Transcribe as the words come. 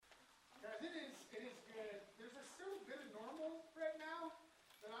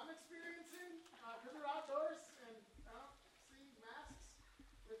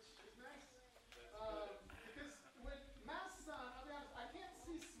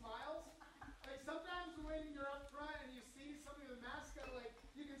when you're up front and you see somebody with a mask on, like,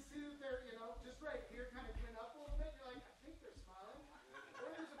 you can see that they're, just right here, kind of grin up a little bit. You're like, I think they're smiling. Or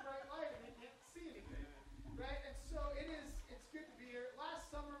there's a bright light and they can't see anything. Right? And so it's good to be here.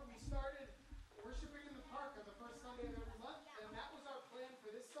 Last summer we started worshiping in the park on the first Sunday of every month, and that was our plan for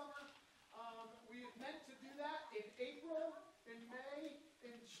this summer. We meant to do that in April, in May,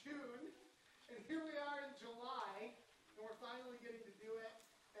 in June, and here we are in July, and we're finally getting to do it.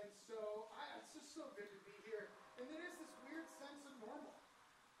 And so it's just so good to be here. And there is this weird sense of normal.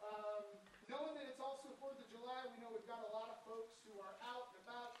 Knowing that it's also 4th of July, we know we've got a lot of folks who are out and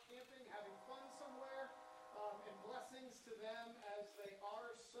about camping, having fun somewhere, and blessings to them as they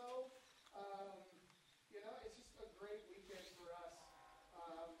are so. It's just a great weekend for us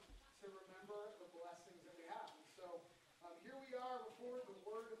to remember the blessings that we have. And so here we are before the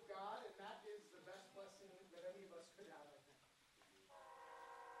Word of God, and that is the best blessing that any of us could have, I think.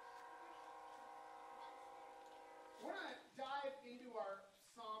 I want to dive into our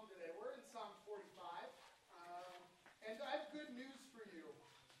psalm today. We're in Psalm 45, and I have good news for you.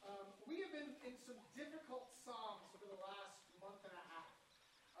 We have been in some difficult psalms for the last month and a half.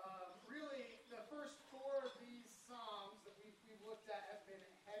 Really, the first 4 of these psalms that we've looked at have been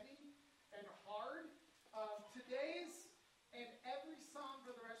heavy and hard. Today's and every psalm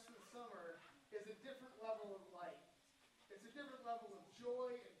for the rest of the summer is a different level of light. It's a different level of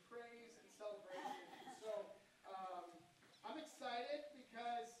joy and praise and celebration. And so I'm excited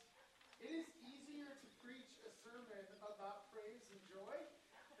because it is easier to preach a sermon about praise and joy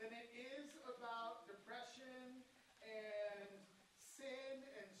than it is about depression and sin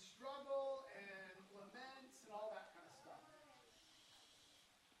and struggle and laments and all that kind of stuff.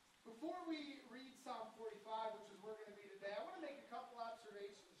 Before we read Psalm 45, which is where we're going to be today, I want to make a couple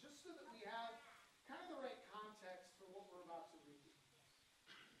observations just so that we have kind of the right context for what we're about to read.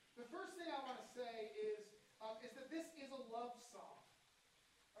 The first thing I want to say is that this is a love song.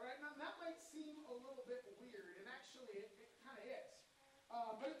 All right, now that might seem a little bit weird, and actually it kind of is.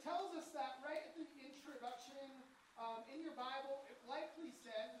 But it tells us that right at the introduction in your Bible, it likely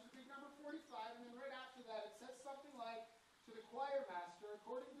says, there's a big number 45, and then right after that it says something like, to the choir master,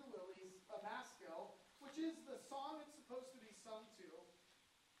 according to Lily's, a maskil, which is the song it's supposed to be sung to,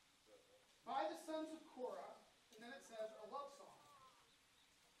 by the sons of Korah, and then it says a love song.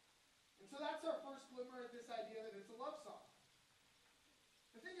 And so that's our first glimmer at this idea that it's a love song.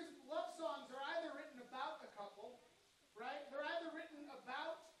 The thing is, love songs are either written about a couple, right? They're either written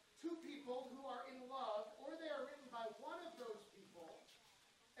about 2 people who are in love, or they are written by one of those people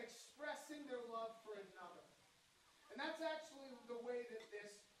expressing their love for another. And that's actually the way that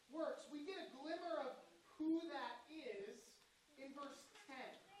this works. We get a glimmer of who that is in verse 10.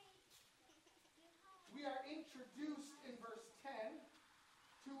 We are introduced in verse 10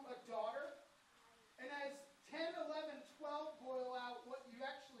 to a daughter. And as 10, 11, 12 boil out, what you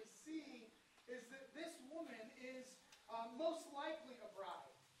actually see is that this woman is most likely a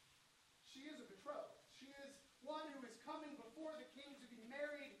bride. She is a betrothed. She is one who is coming before the king to be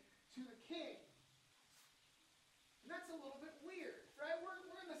married to the king. And that's a little bit weird, right? We're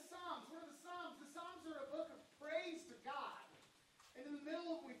in the Psalms. We're in the Psalms. The Psalms are a book of praise to God. And in the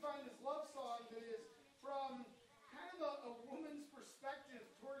middle, we find this love song that is from kind of a woman's perspective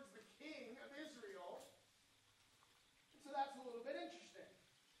towards the king of Israel. And so that's a little bit interesting.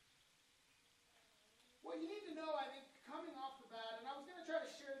 What you need to know, I think, coming off the bat, and I was going to try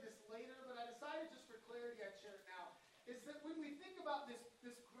to share this later, but I decided just for clarity I'd share it now, is that when we think about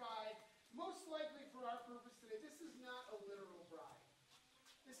this bride, most likely for our purpose today, this is not a literal bride.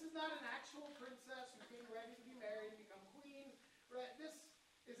 This is not an actual princess who came ready to be married and become queen. Right? This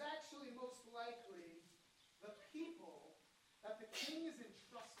is actually most likely the people that the king is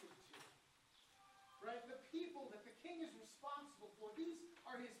entrusted to. Right? The people that the king is responsible for. These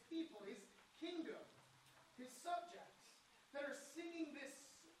are his people, his kingdom, his subjects, that are singing this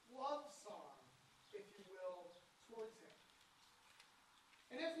love song, if you will, towards him.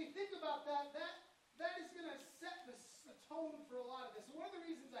 And as we think about that is going to set the tone for a lot of this. And one of the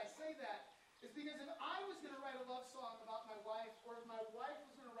reasons I say that is because if I was going to write a love song about my wife, or if my wife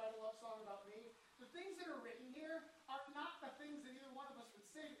was going to write a love song about me, the things that are written here are not the things that either one of us would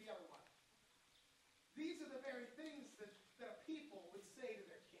say to the other one. These are the very things that a people would say to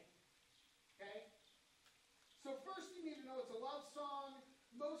their king. Okay? So first you need to know it's a love song,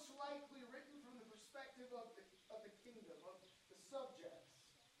 most likely written from the perspective of the kingdom, of the subjects.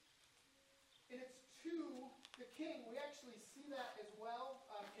 And it's to the king. We actually see that as well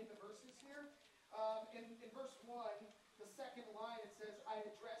in the verses here. In verse 1, the second line, it says, I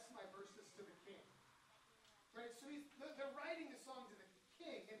address my verses to the king. Right? So they're writing the song to the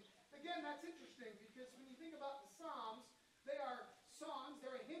king. And again, again, that's interesting because when you think about the Psalms, they are songs,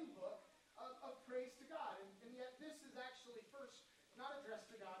 they're a hymn book of praise to God. And yet this is actually first not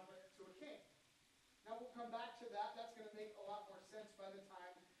addressed to God, but to a king. Now we'll come back to that. That's going to make a lot more sense by the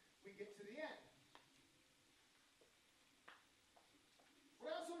time we get to the end.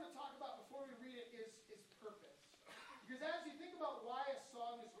 What I also want to talk about before we read it is purpose. Because as you think about why a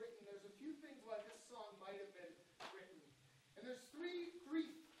song is written, there's a few things why this song might have been written. And there's three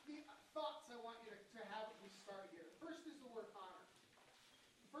thoughts I want you to have as we start here. The first is the word honor.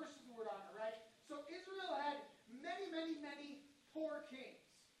 Right? So Israel had many poor kings.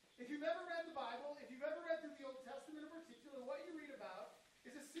 If you've ever read the Bible, if you've ever read through the Old Testament in particular, what you read about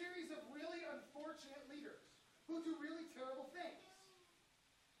is a series of really unfortunate leaders who do really terrible things.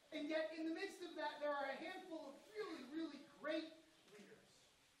 And yet, in the midst of that, there are a handful of really great leaders.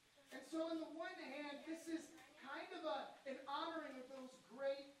 And so, on the one hand, this is kind of an honoring of those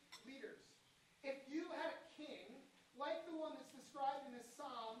great leaders. If you had a king, like the one that's described in this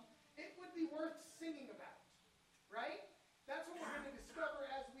psalm, it would be worth singing about. Right? That's what we're going to discover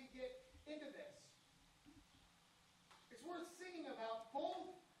as we get into this. It's worth singing about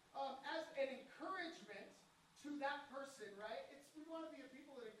both as an encouragement to that person, right? We want to be a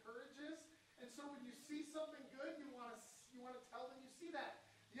people that encourages, and so when you see something good, you want to tell them you see that.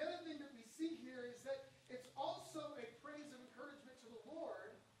 The other thing that we see here is that it's also a praise of encouragement to the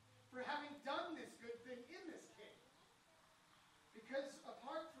Lord for having done this good thing in this king. Because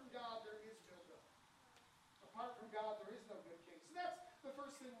apart from God, there is no good. Apart from God, there is no good king. So that's the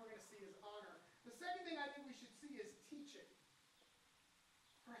first thing we're going to see is honor. The second thing I think we should see is teaching.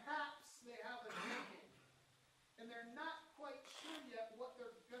 Perhaps they have a new king, and they're not quite sure yet what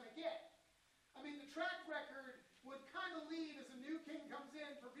they're going to get. I mean, the track record would kind of lead as a new king comes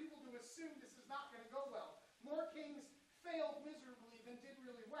in for people to assume this is not going to go well. More kings failed miserably than did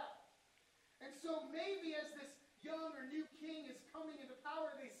really well. And so maybe as this young or new king is coming into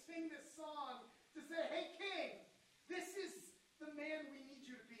power, they sing this song to say, hey, king, this is the man we need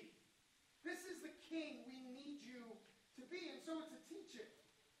you to be. This is the king we need you to be. And so it's a teaching.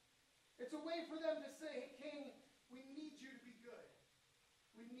 It's a way for them to say, hey, king, we need you to be good.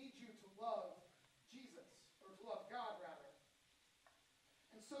 We need you to love Jesus, or to love God, rather.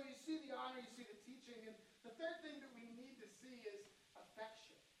 And so you see the honor, you see the teaching, and the third thing that we need to see is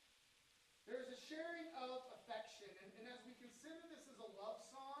affection. There's a sharing of affection, and as we consider this as a love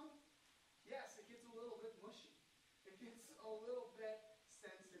song, yes, it gets a little bit mushy. It gets a little bit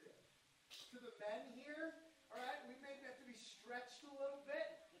sensitive. To the men here, all right, we may have to be stretched a little bit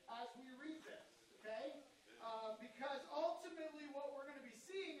as we read this, okay? Because ultimately what we're going to be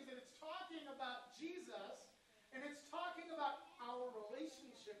seeing is that it's talking about Jesus, and it's talking about our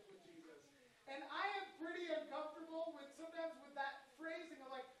relationship with Jesus. And I am pretty uncomfortable sometimes with that phrasing of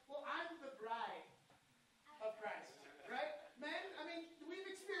like, well, I'm the bride of Christ, right? Men, I mean, we've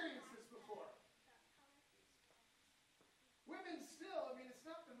experienced this before. Women still, I mean, it's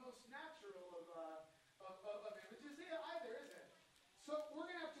not the most natural of images either, is it? So we're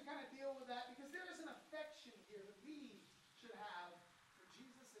going to have to kind of deal with that because there is an affection here that we should have for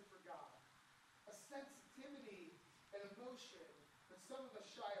Jesus and for God. A sensitivity and emotion that some of us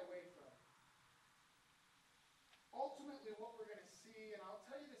shy away from. Ultimately, what we're going to see, and I'll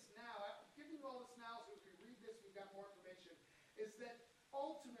tell you this now, I'm giving you all this now so as we read this, we've got more information, is that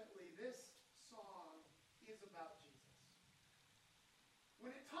ultimately this song is about Jesus.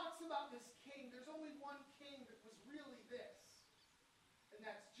 When it talks about this king, there's only one king that was really this. And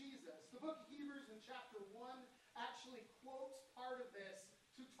that's Jesus. The book of Hebrews in chapter 1 actually quotes part of this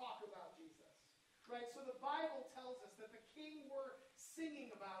to talk about Jesus. Right? So the Bible tells us that the king we're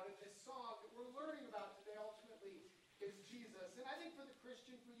singing about in this song that we're learning about today ultimately is Jesus. And I think for the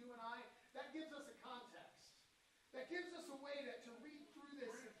Christian, for you and I, that gives us a context. That gives us a way to read through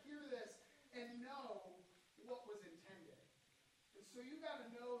this and hear this and know what was intended. And so you got to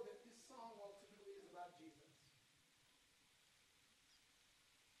know that this song ultimately is about Jesus.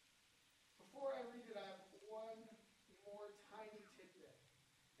 Before I read it, I have one more tiny tidbit.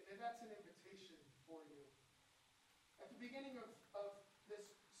 And that's an invitation for you. At the beginning of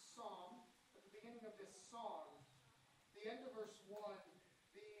this psalm, at the beginning of this song, the end of verse 1,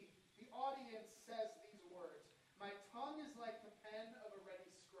 the audience says these words, "My tongue is like the pen of a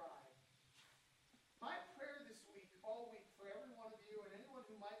ready scribe." My prayer this week, all week, for every one of you and anyone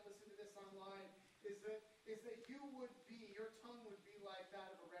who might listen to this online, is that your tongue would be like that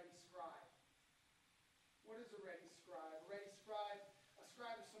of a ready scribe. What is a ready scribe? A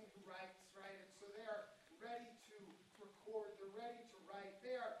scribe is someone who writes, right? And so they are ready to record, they're ready to write.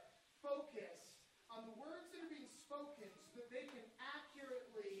 They are focused on the words that are being spoken so that they can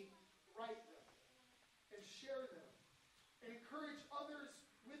accurately encourage others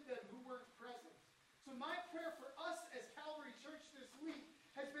with them who weren't present. So my prayer for us as Calvary Church this week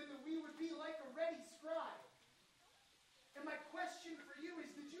has been that we would be like a ready scribe. And my question for you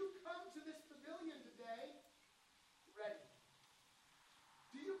is, did you come to this pavilion today ready?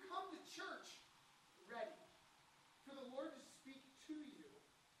 Do you come to church ready for the Lord to speak to you?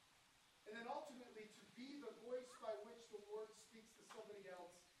 And then ultimately to be the voice by which the Lord speaks to somebody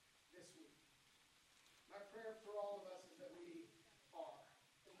else this week. My prayer for all of us is that we are,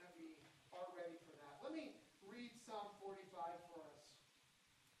 and that we are ready for that. Let me read Psalm 45 for us.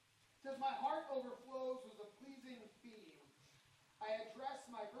 It says, my heart overflows with a pleasing theme. I address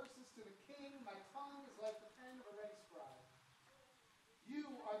my verses to the king. My tongue is like the pen of a ready scribe. You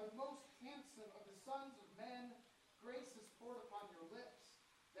are the most handsome of the sons of men. Grace is poured upon your lips.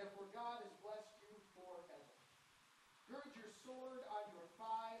 Therefore God has blessed you forever. Gird your sword on your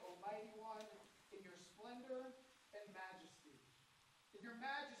thigh, O mighty one, in your splendor and majesty. In your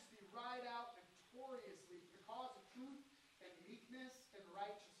majesty ride out victoriously for the cause of truth and meekness and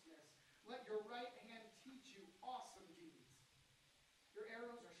righteousness. Let your right hand teach you awesome deeds. Your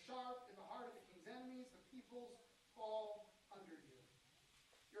arrows are sharp in the heart of the king's enemies. The peoples fall under you.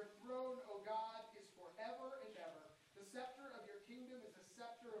 Your throne, O God, is forever and ever. The scepter of your kingdom is a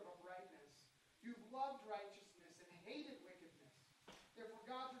scepter of uprightness. You've loved righteousness and hated wickedness. Therefore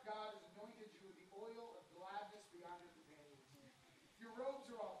God, your God, has anointed you with the oil of gladness beyond your companions. Your robes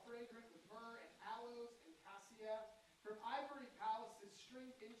are all fragrant with myrrh and aloes and cassia. From ivory palaces,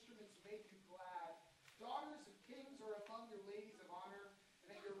 stringed instruments make you glad. Daughters of kings are among your ladies of honor, and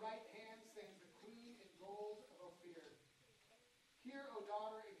at your right hand stands the queen in gold of Ophir. Hear, O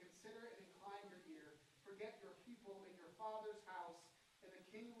daughter, and consider and incline your ear. Forget your people in your father's house, and the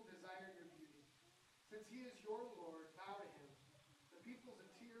king will desire your beauty. Since he is your Lord, bow to him. The peoples of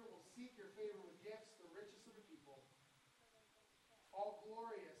Tyre will seek your favor with gifts, the richest of the people. All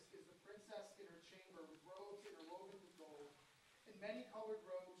glorious is the princess in her chamber, with robes interwoven with gold. In many-colored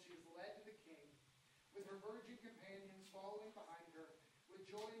robes she is led to the king, with her virgin companions following behind her. With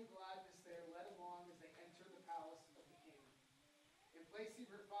joy and gladness they are led along as they enter the palace of the king. In place of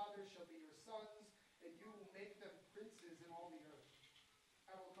your fathers shall be your sons, and you will make them princes in all the earth.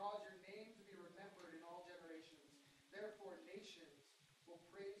 I will cause your name to be remembered in all generations. Therefore nations will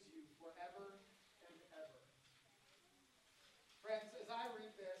praise you forever and ever. Friends, as I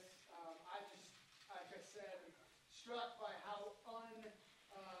read this, I just, like I said, struck by how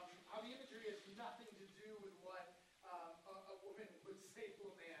the imagery has nothing to do with what a woman would say to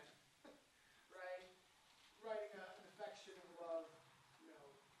a man, right? Writing an affection and love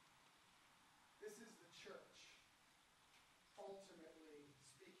note. This is the church, ultimately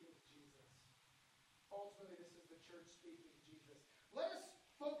speaking to Jesus. Ultimately, this is the church speaking to Jesus. Let us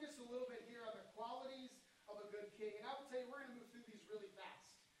focus a little bit here on the qualities of a good king. And I would say we're going to move through these really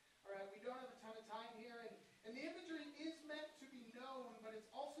fast. All right, we don't have a ton of time here. And the imagery is meant to be known, but it's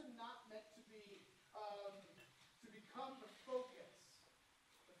also not meant to be to become the focus.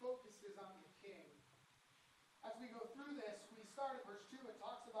 The focus is on the king. As we go through this, we start at verse 2. It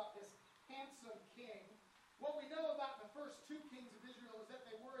talks about this handsome king. What we know about the first two kings of Israel is that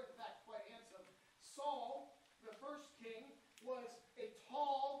they were, in fact, quite handsome. Saul, the first king, was a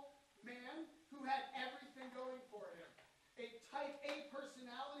tall man who had everything going for him. A type A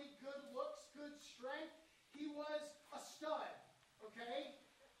personality, good looks, good strength. He was a stud, okay?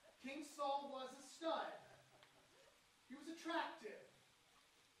 King Saul was a stud. He was attractive.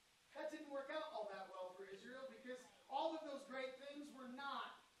 That didn't work out all that well for Israel because all of those great things were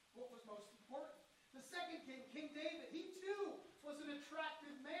not what was most important. The second king, King David, he too was an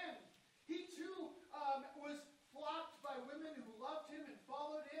attractive man. He too was flocked by women who loved him and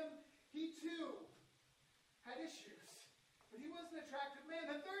followed him. He too had issues, but he was an attractive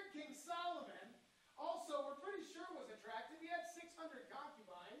man. The third king, Solomon, also we're pretty sure was attractive. He had 600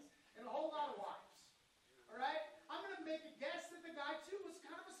 concubines and a whole lot of wives. All right? I'm going to make a guess that the guy too was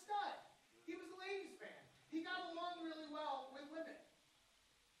kind of a stud. He was a ladies' man. He got along really well with women.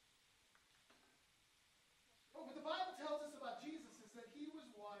 But what the Bible tells us about Jesus is that he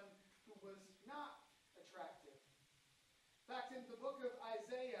was one who was not attractive. In fact, in the book of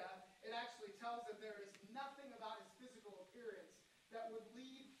Isaiah, it actually tells that there is nothing about his physical appearance that would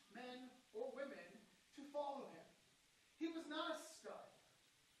lead men or women to follow him. He was not a stud.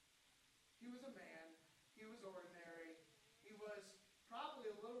 He was a man. He was ordinary. He was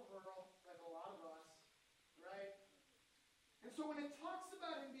probably a little rural, like a lot of us, right? And so when it talks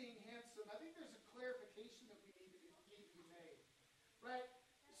about him being handsome, I think there's a clarification that we need to be made, right?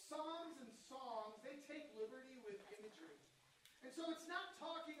 Psalms and songs, they take liberty with imagery. And so it's not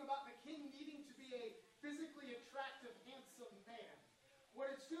talking about the king needing to be a physically attractive, handsome man. What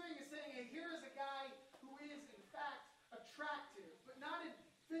it's doing is saying, hey, here is a guy who is, in fact, attractive, but not in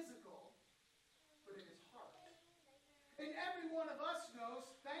physical, but in his heart. And every one of us knows,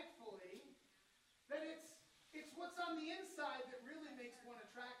 thankfully, that it's what's on the inside that really makes one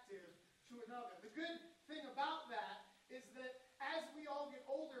attractive to another. The good thing about that is that as we all get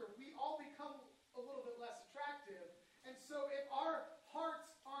older, we all become a little bit less attractive. And so if our hearts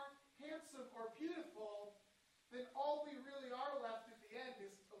aren't handsome or beautiful, then all we really are left at the end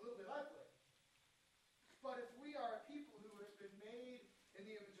is a little bit ugly. But if we are a people who have been made in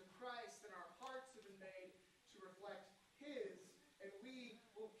the image of Christ, and our hearts have been made to reflect His, and we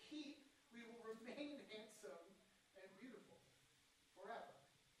will remain handsome and beautiful forever.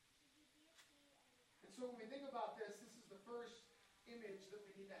 And so when we think about this, this is the first image that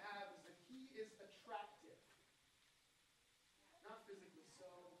we need to have, is that He is attractive. Not physically so.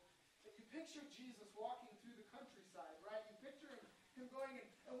 And you picture Jesus walking through the countryside, right? You picture him going in,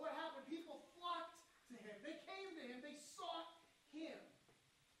 and what happened? People flocked to Him. They came to Him. They sought Him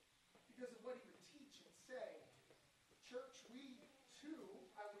because of what He would teach and say. Church, we too,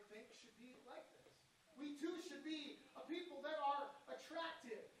 I would think, should be like this. We too should be a people that are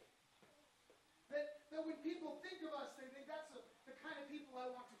attractive. That when people think of us, they think that's the kind of people I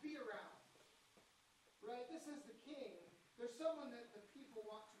want to be around. Right? This is the King. There's someone that the people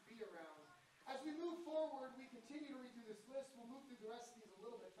want to be around. As we move forward, we continue to read through this list. We'll move through the rest of these a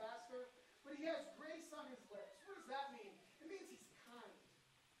little bit faster. But He has grace on His lips. What does that mean? It means He's kind.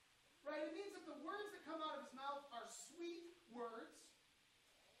 Right? It means that the words that come out of His mouth are sweet words.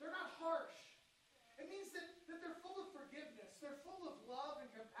 They're not harsh. It means that they're full of forgiveness. They're full of love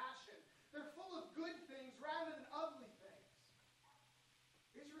and compassion. They're full of good things rather than ugly things.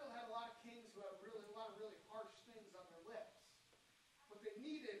 Israel had a lot of kings who had a lot of really harsh things on their lips. What they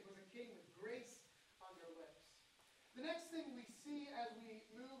needed was a king with grace on their lips. The next thing we see as we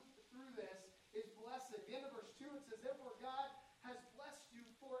move through this is blessed. At the end of verse 2, it says, therefore God has blessed you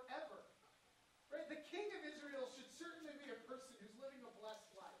forever. Right? The king of Israel should certainly be a person who's living a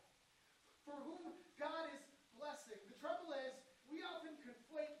blessed life, for whom God is blessing. The trouble is, we often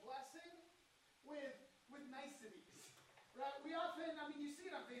conflate blessing with niceties. Right? We often, you see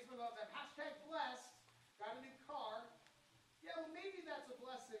it on Facebook all the time, hashtag blessed, got a new car. Yeah, well, maybe that's a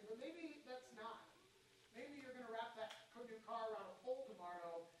blessing, but maybe that's not. Maybe you're going to wrap that new car around a pole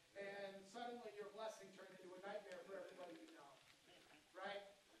tomorrow, and suddenly your blessing turned into a nightmare for everybody you know. Right?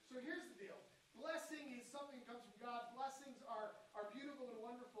 So here's the deal. Blessing is something that comes from God. Blessings are beautiful and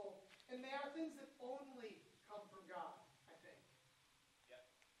wonderful, and they are things that only come from God, I think. Yep.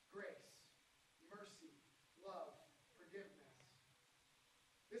 Grace, mercy, love, forgiveness.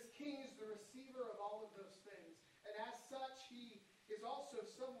 This king is the receiver of all of those things, and as such, he is also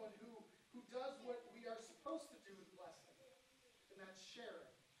someone who does what we are supposed to do with blessing, and that's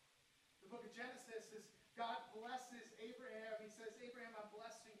sharing. The book of Genesis is God blesses Abraham. He says, Abraham, I'm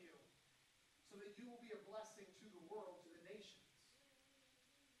blessing you so that you will be a blessing to the world, to the nations.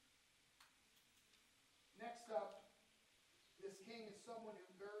 Next up, this king is someone who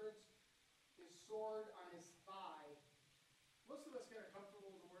girds his sword on his thigh. Most of us get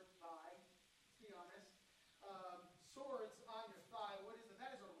uncomfortable with the word thigh, let's be honest. Swords on your thigh, what is it?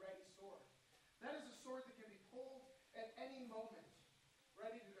 That is a ready sword. That is a sword that can be pulled at any moment,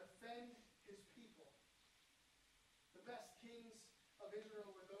 ready to defend his people. The best kings of Israel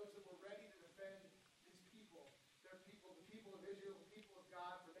were those that were ready to defend his people. Their people, the people of Israel, the people of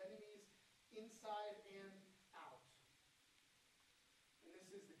God, from enemies inside and out. And this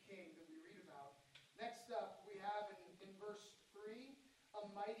is the king that we read about. Next up, we have in verse 3, a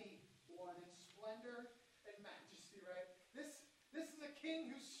mighty one in splendor and majesty, right? This is a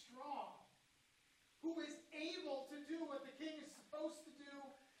king who's strong, who is able to do what the king is supposed to do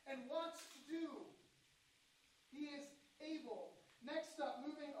and wants to do. He is able. Next up,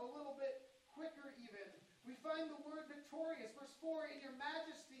 moving a little bit quicker even, we find the word victorious. Verse 4, in your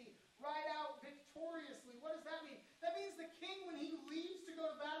majesty, ride out victoriously. What does that mean? That means the king, when he leaves to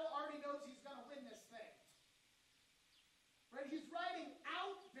go to battle, already knows he's going to win this thing. Right? He's riding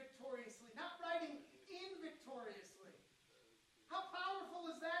out victoriously, not riding in victoriously. How powerful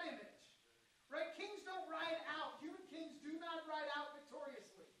is that image? Right? Kings don't ride out. Human kings do not ride out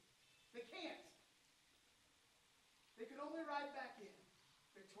victoriously. They can't. They can only ride back in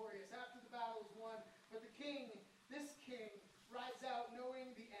victorious after the battle is won. But the king, this king, rides out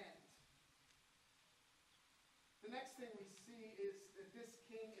knowing the end. The next thing we see is that this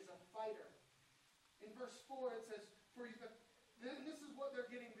king is a fighter. In verse 4 it says, and this is what they're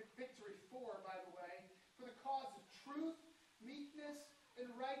getting the victory for, by the way, for the cause of truth, meekness, and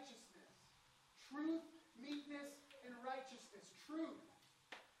righteousness. truth, meekness, and righteousness. Truth.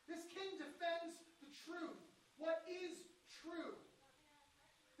 This king defends the truth. What is true?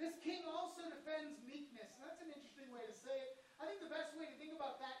 This king also defends meekness. And that's an interesting way to say it. I think the best way to think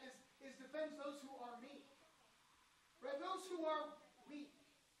about that is defends those who are meek. Right? Those who are weak.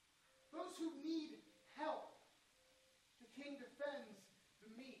 Those who need help. The king defends the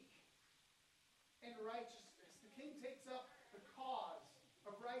meek and righteousness. The king takes up the cause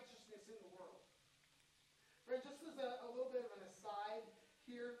of righteousness in the world. Right? Just as a little bit of an aside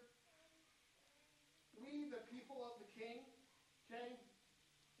here, we, the people of the king, okay,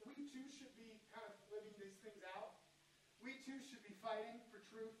 we too should be kind of living these things out. We too should be fighting for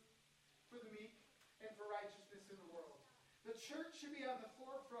truth, for the meek, and for righteousness in the world. The church should be on the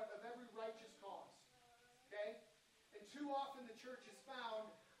forefront of every righteous cause. Okay? And too often the church is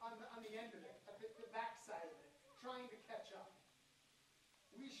found on the end of it, at the backside of it, trying to catch up.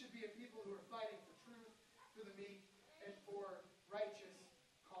 We should be a people who are fighting for truth, for the meek, and for righteous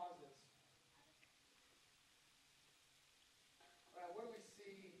causes. What do we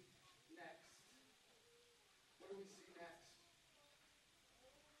see next? What do we see next?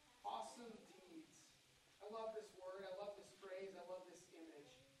 Awesome deeds. I love this word. I love this phrase. I love this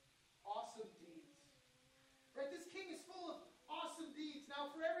image. Awesome deeds. Right? This king is full of awesome deeds. Now,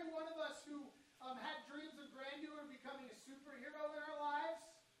 for every one of us who had dreams of grandeur and becoming a superhero in our lives,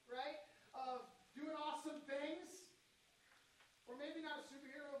 right? Of doing awesome things, or maybe not a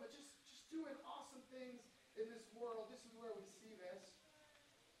superhero, but just doing awesome things in this world. This is where we see this.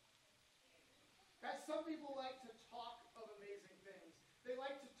 Guys, some people like to talk of amazing things. They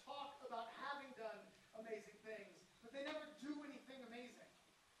like to talk about having done amazing things, but they never do anything amazing.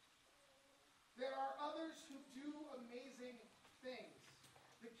 There are others who do amazing things.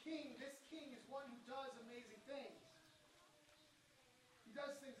 This king is one who does amazing things. He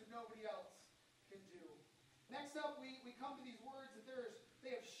does things that nobody else can do. Next up, we come to these words that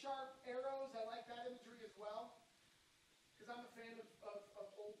they have sharp arrows. I like that imagery as well, because I'm a fan of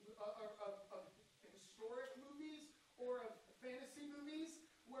historic movies or of fantasy movies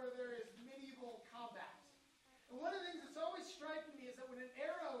where there is medieval combat. And one of the things that's always striking me is that when an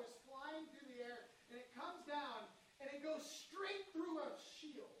arrow is flying through the air and it comes down and it goes straight through a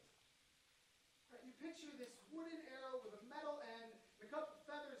shield. Right? You picture this wooden arrow with a metal end and a couple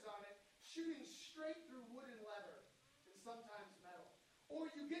feathers on it shooting straight through wood and leather and sometimes metal. Or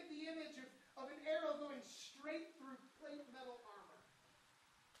you get the image of an arrow going straight through plate metal armor.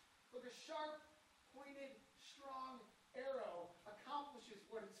 Look, a sharp, pointed, strong arrow accomplishes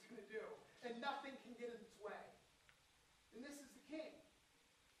what it's going to do, and nothing can get in its way. And this is the king,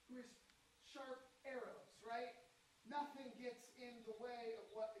 who is sharp arrows, right? Nothing gets in the way of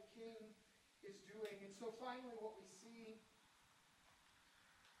what the king is doing. And so finally what we see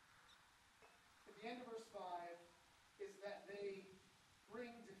at the end of verse 5 is that they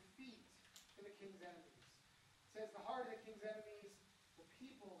bring defeat to the king's enemies. It says, the heart of the king's enemies, the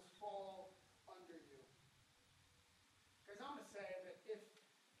peoples fall under you. Guys, I'm going to say that if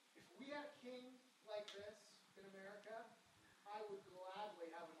we had a king like this in America, I would gladly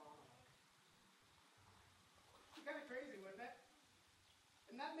have him on. It's kind of crazy, wouldn't it?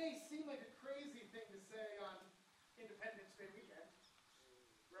 And that may seem like a crazy thing to say on Independence Day weekend,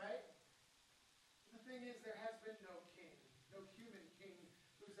 right? The thing is, there has been no king, no human king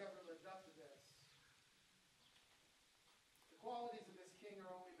who's ever lived up to this. The qualities of this king are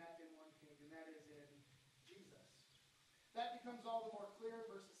only met in one king, and that is in Jesus. That becomes all the more clear in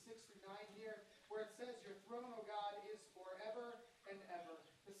verses 6 through 9 here, where it says, your throne, O God, is forever and ever.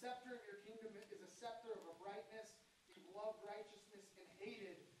 The scepter of your kingdom is a scepter of uprightness. You've loved righteousness and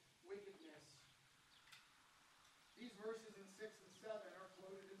hated wickedness. These verses in 6 and 7 are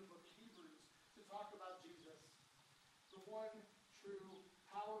quoted in the book of Hebrews to talk about Jesus, the one true,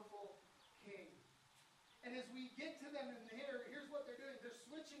 powerful king. And as we get to them in here, here's what they're doing. They're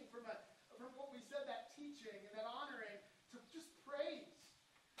switching from what we said, that teaching and that honoring, to just praise.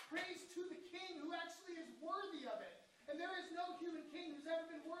 Praise to the king who actually is worthy of it. And there is no human king who's ever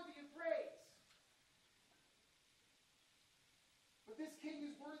been worthy of praise. But this king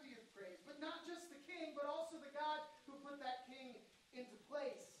is worthy of praise. But not just the king, but also the God who put that king into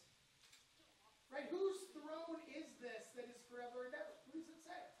place. Right? Whose throne is this that is forever and ever? Who does it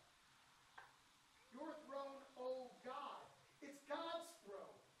say? Your throne, O God. It's God's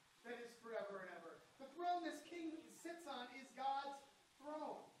throne that is forever and ever. The throne this king sits on is God's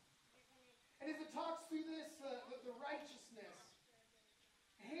throne. And as it talks through this, the righteousness,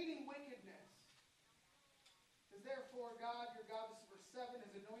 hating wickedness, is therefore God, your God, this is verse 7,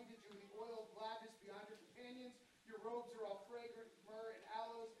 has anointed you with the oil of gladness beyond your companions. Your robes are all fragrant with myrrh and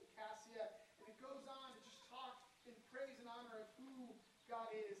aloes and cassia. And it goes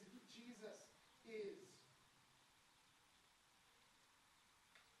God is, who Jesus is.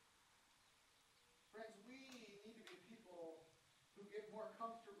 Friends, we need to be people who get more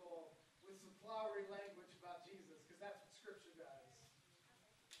comfortable with some flowery language about Jesus, because that's what Scripture does.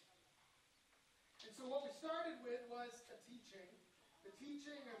 And so what we started with was a teaching, the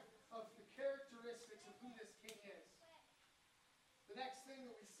teaching of the characteristics of who this king is. The next thing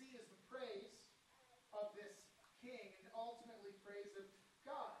that we see is the praise of this king, and ultimately praise of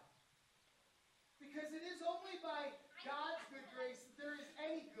God. Because it is only by God's good grace that there is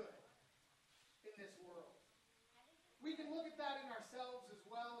any good in this world. We can look at that in ourselves as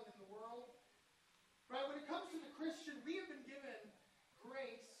well and in the world. Right? When it comes to the Christian, we have been given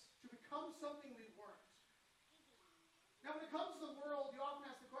grace to become something we weren't. Now, when it comes to the world, you often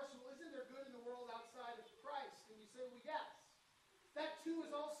ask the question, well, isn't there good in the world outside of Christ? And you say, well, yes. That too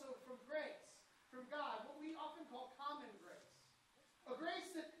is also from grace, from God, what we often call common grace. A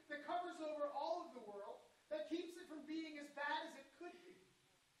grace that covers over all of the world, that keeps it from being as bad as it could be.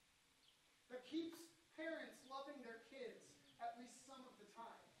 That keeps parents loving their kids at least some of the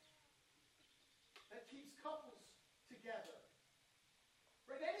time. That keeps couples together.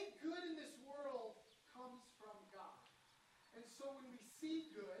 Right? Any good in this world comes from God. And so when we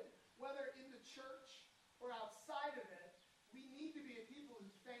see good, whether in the church or outside of it, we need to be a people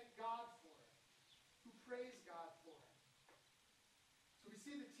who thank God for it, who praise God for it. So we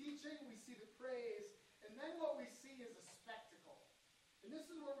see the teaching, we see the praise, and then what we see is a spectacle. And this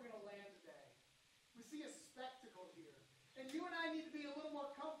is where we're going to land today. We see a spectacle here. And you and I need to be a little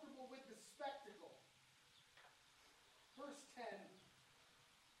more comfortable with the spectacle. Verse 10.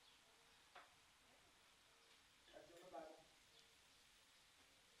 That's in the Bible.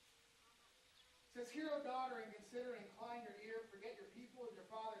 It says, "Hear, O daughter, and consider and incline your ear. Forget your people and your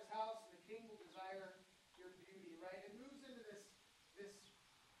father's house, and the king will desire your beauty." Right? It moves into this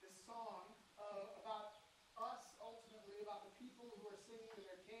song about us, ultimately, about the people who are singing to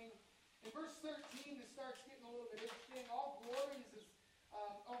their king. In verse 13, it starts getting a little bit interesting. All glorious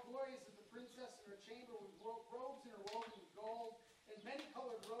is the princess in her chamber, with robes interwoven with gold, and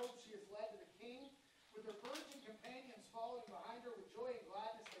many-colored robes she has led to the king. With her virgin companions following behind her with joy and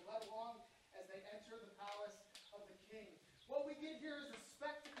gladness, they led along as they enter the palace of the king. What we get here is a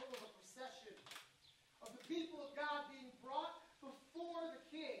spectacle of a procession of the people of God being brought before the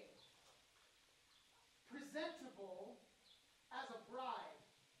king, presentable as a bride.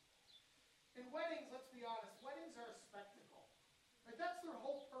 In weddings, let's be honest, weddings are a spectacle. Right? That's their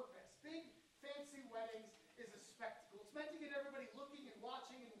whole purpose. Big, fancy weddings is a spectacle. It's meant to get everybody looking and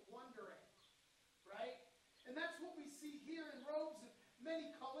watching and wondering. Right? And that's what we see here in robes of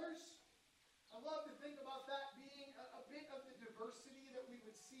many colors. I love to think about that being a bit of the diversity that we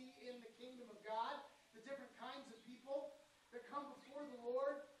would see in the kingdom of God. The different kinds of people that come before the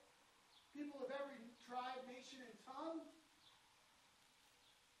Lord. People of every tribe, nation, and tongue.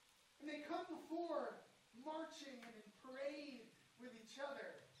 And they come before marching and in parade with each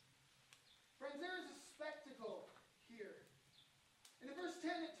other. Friends, there is a spectacle here. And in verse 10,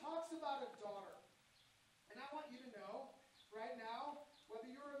 it talks about a daughter. And I want you to know, right now, whether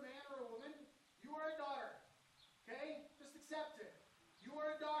you're a man or a woman, you are a daughter. Okay? Just accept it. You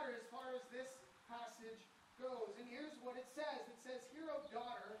are a daughter as far as this passage goes. And here's what it says. It says, "Hear, O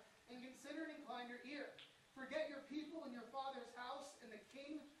daughter, and consider and incline your ear. Forget your people and your father's house, and the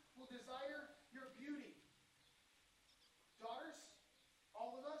king will desire your beauty." Daughters,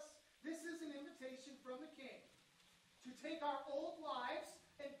 all of us, this is an invitation from the king to take our old lives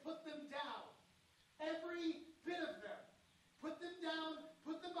and put them down. Every bit of them. Put them down,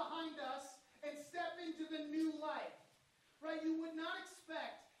 put them behind us, and step into the new life. Right? You would not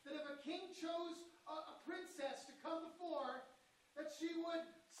expect that if a king chose a princess to come before, that she would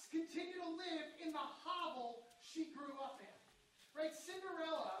continue to live in the hovel she grew up in. Right?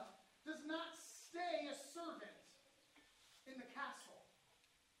 Cinderella does not stay a servant in the castle.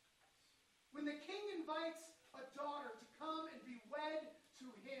 When the king invites a daughter to come and be wed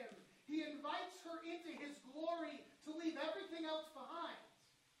to him, he invites her into his glory to leave everything else behind.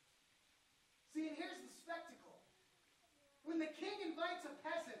 See, and here's the spectacle. When the king invites a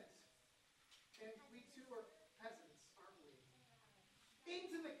peasant, and we too are peasants, aren't we?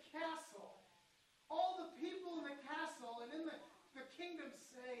 Into the castle, all the people in the castle and in the kingdom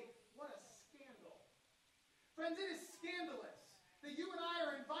say, "What a scandal." Friends, it is scandalous that you and I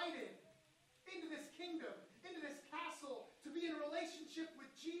are invited into this kingdom, into this castle, to be in a relationship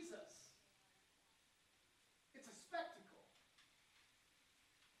with Jesus. It's a spectacle.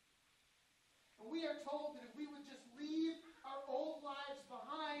 And we are told that if we would just leave our old lives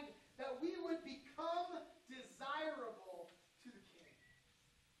behind, that we would become desirable to the king.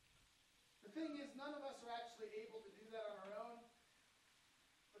 The thing is, none of us are actually able to do that on our own,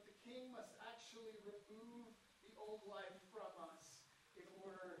 but the king must actually remove the old life from us in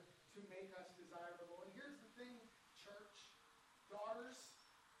order to make us desirable. And here's the thing, church, daughters,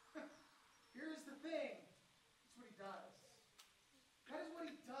 here's the thing. That's what he does. That is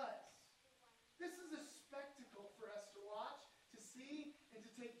what he does. This is a spectacle for us to watch, to see, and to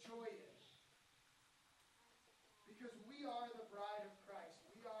take joy in. Because we are the bride of Christ.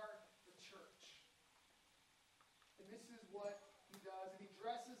 We are the church. And this is what he does. And he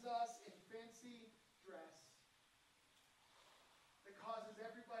dresses us in fancy dress that causes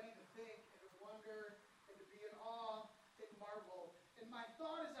everybody to think and to wonder and to be in awe and marvel. And my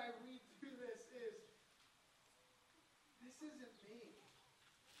thought as I read through this is, this isn't me.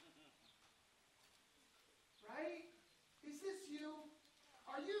 Right? Is this you?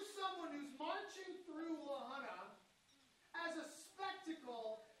 Are you someone who's marching through Lahana as a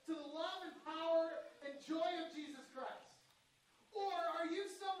spectacle to the love and power and joy of Jesus Christ? Or are you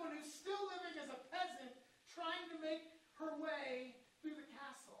someone who's still living as a peasant trying to make her way through the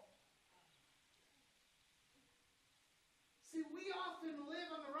castle? See, we often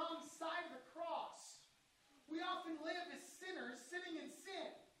live on the wrong side of the cross. We often live as sinners sitting in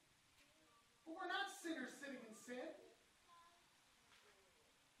sin. But we're not sinners sitting in sin.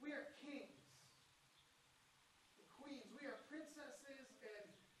 We are kings and queens. We are princesses and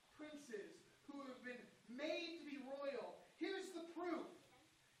princes who have been made to be royal. Here's the proof.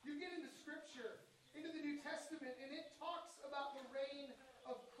 You get into Scripture, into the New Testament, and it talks about the reign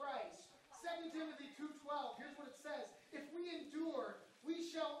of Christ. 2 Timothy 2:12, here's what it says. If we endure, we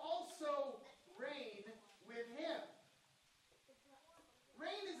shall also reign with him.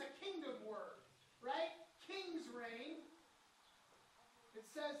 Reign is a kingdom word, right? Kings reign. It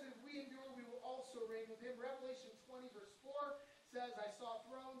says that if we endure, we will also reign with him. Revelation 20 verse 4 says, I saw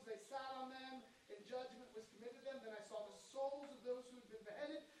thrones, they sat on them, and judgment was committed to them. Then I saw the souls of those who had been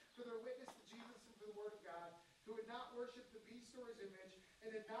beheaded for their witness to Jesus and for the word of God, who had not worshipped the beast or his image,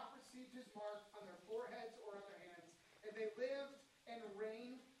 and had not received his mark on their foreheads or on their hands. And they lived and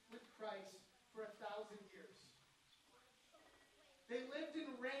reigned with Christ for 1,000 years. They lived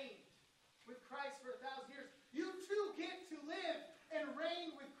and reigned with Christ for 1,000 years. You too get to live and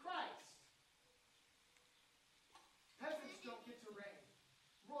reign with Christ. Peasants don't get to reign.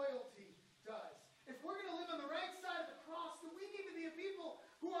 Royalty does. If we're going to live on the right side of the cross, then we need to be a people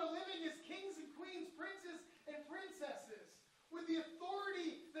who are living as kings and queens, princes and princesses, with the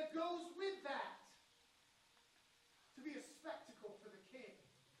authority that goes with that. To be a spectacle for the king.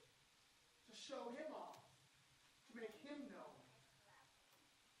 To show him off. To make him known.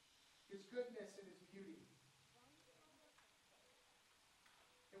 His goodness and his beauty.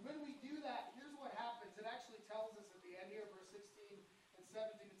 And when we do that, here's what happens. It actually tells us at the end here, verse 16 and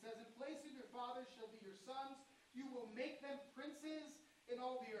 17. It says, in place of your fathers shall be your sons. You will make them princes in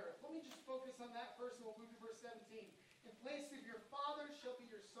all the earth. Let me just focus on that first and we'll move to verse 17. In place of your fathers shall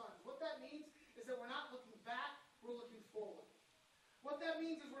be your sons. What that means is that we're not looking back, we're looking forward. What that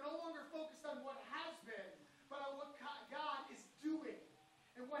means is we're no longer focused on what has been, but on what God is doing.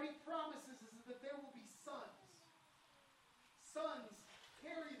 And what he promises is that there will be sons. Sons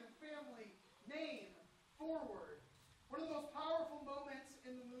carry the family name forward. One of the most powerful moments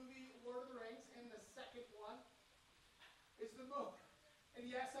in the movie Lord of the Rings, in the second one, is the moment. And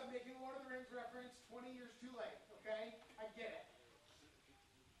yes, I'm making Lord of the Rings reference 20 years too late, okay? I get it.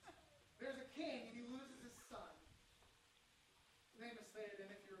 There's a king and he loses his son. His name is Theoden,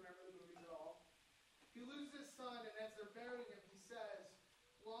 if you remember the movies at all. He loses his son, and as they're burying him, he says,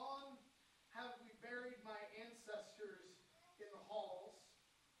 long have we buried my ancestors in the halls,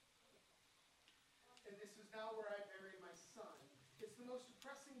 and this is now where I bury my son. It's the most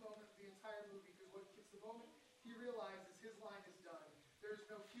depressing moment of the entire movie, because it's the moment he realizes his line is done. There's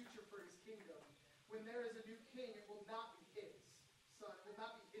no future for his kingdom. When there is a new king, it will not be his son. It will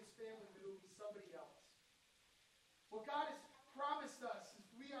not be his family, but it will be somebody else. What God has promised us, is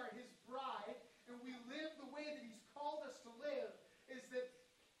we are his bride, and we live the way that he's called us to live, is that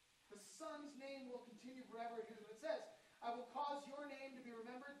the son's name will continue forever. Here's what it says. I will cause your name to be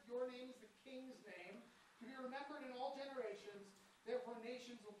remembered. Your name is the king's name. To be remembered in all generations. Therefore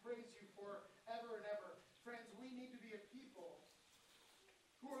nations will praise you forever and ever. Friends, we need to be a people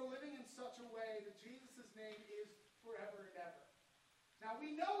who are living in such a way that Jesus' name is forever and ever. Now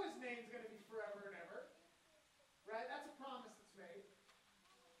we know his name's going to be forever and ever. Right? That's a promise that's made.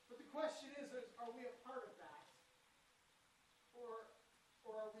 But the question is are we a part of that? Or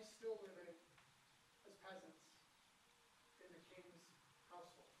are we still living as peasants in the king's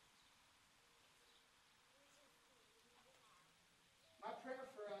household? My prayer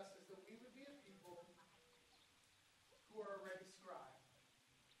for us is that we would be a who are already scribed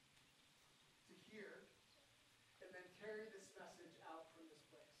to hear and then carry this message out from this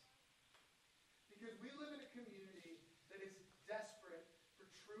place. Because we live in a community that is desperate for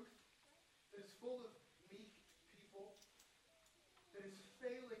truth, that is full of meek people, that is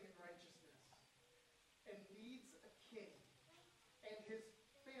failing in righteousness, and needs a king and his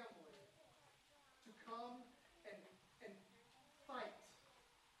family to come and fight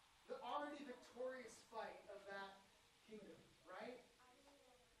the already victorious fight of that kingdom, right?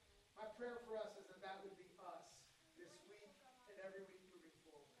 My prayer for us is that would be us this week and every week moving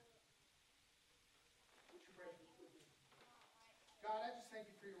forward. Would you pray with me? God, I just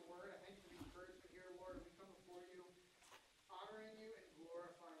thank you for your word. I thank you for the encouragement here, Lord. We come before you, honoring you and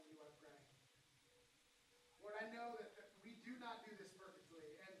glorifying you, I pray. Lord, I know that we do not do this perfectly,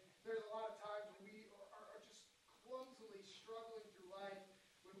 and there's a lot of times when we are just clumsily struggling through life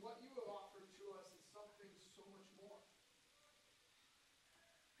when what you have offered to us is something so much more.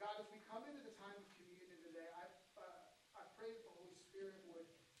 God, as we come into the time of communion today, I pray that the Holy Spirit would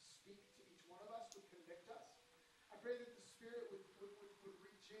speak to each one of us, would convict us. I pray that the Spirit would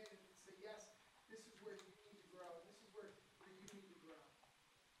reach in and say, yes, this is where you need to grow, and this is where you need to grow.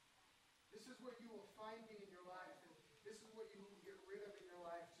 This is where you will find me in your life, and this is what you will get rid of in your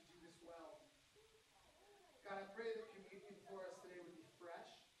life to do this well. God, I pray that communion for us today would be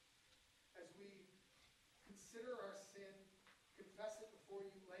fresh as we consider our sin, confess it before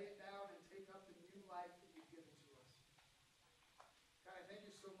you, lay it down, and take up the new life that you've given to us. God, I thank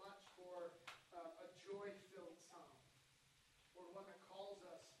you so much for a joy-filled song, or one that calls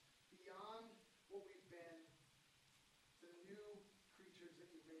us beyond what we've been to the new creatures that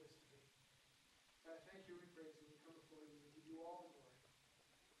you've made us to be. God, I thank you and we praise you. We come before you and give you all the glory.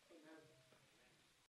 Amen.